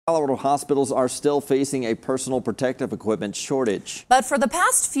Colorado hospitals are still facing a personal protective equipment shortage. But for the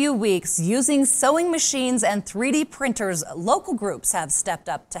past few weeks, using sewing machines and 3D printers, local groups have stepped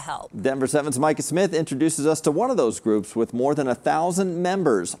up to help. Denver 7's Micah Smith introduces us to one of those groups with more than 1,000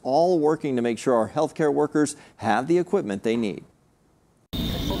 members, all working to make sure our healthcare workers have the equipment they need.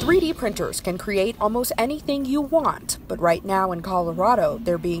 3D printers can create almost anything you want, but right now in Colorado,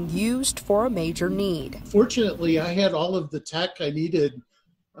 they're being used for a major need. Fortunately, I had all of the tech I needed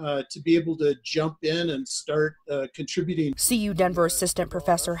to be able to jump in and start contributing. CU Denver Assistant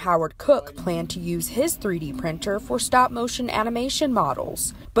Professor Howard Cook planned to use his 3D printer for stop-motion animation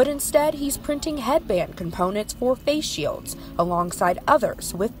models, but instead he's printing headband components for face shields alongside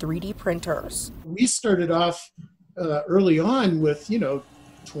others with 3D printers. We started off early on with,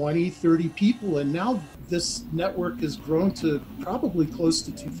 20, 30 people, and now this network has grown to probably close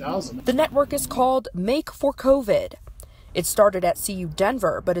to 2,000. The network is called Make4Covid. It started at CU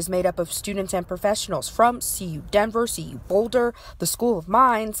Denver, but is made up of students and professionals from CU Denver, CU Boulder, the School of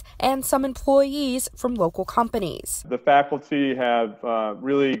Mines, and some employees from local companies. The faculty have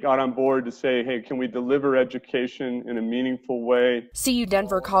really got on board to say, hey, can we deliver education in a meaningful way? CU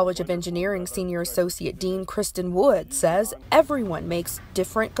Denver College of Engineering Senior Associate Dean Kristen Wood says everyone makes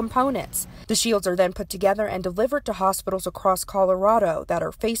different components. The shields are then put together and delivered to hospitals across Colorado that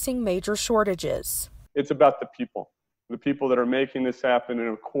are facing major shortages. It's about the people that are making this happen, and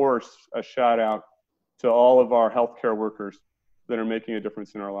of course, a shout out to all of our healthcare workers that are making a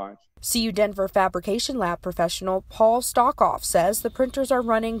difference in our lives. CU Denver Fabrication Lab professional Paul Stockoff says the printers are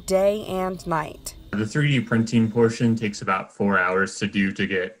running day and night. The 3D printing portion takes about 4 hours to do to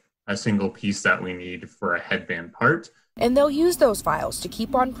get a single piece that we need for a headband part. And they'll use those files to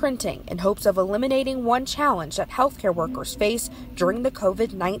keep on printing in hopes of eliminating one challenge that healthcare workers face during the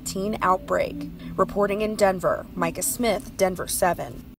COVID-19 outbreak. Reporting in Denver, Micah Smith, Denver 7.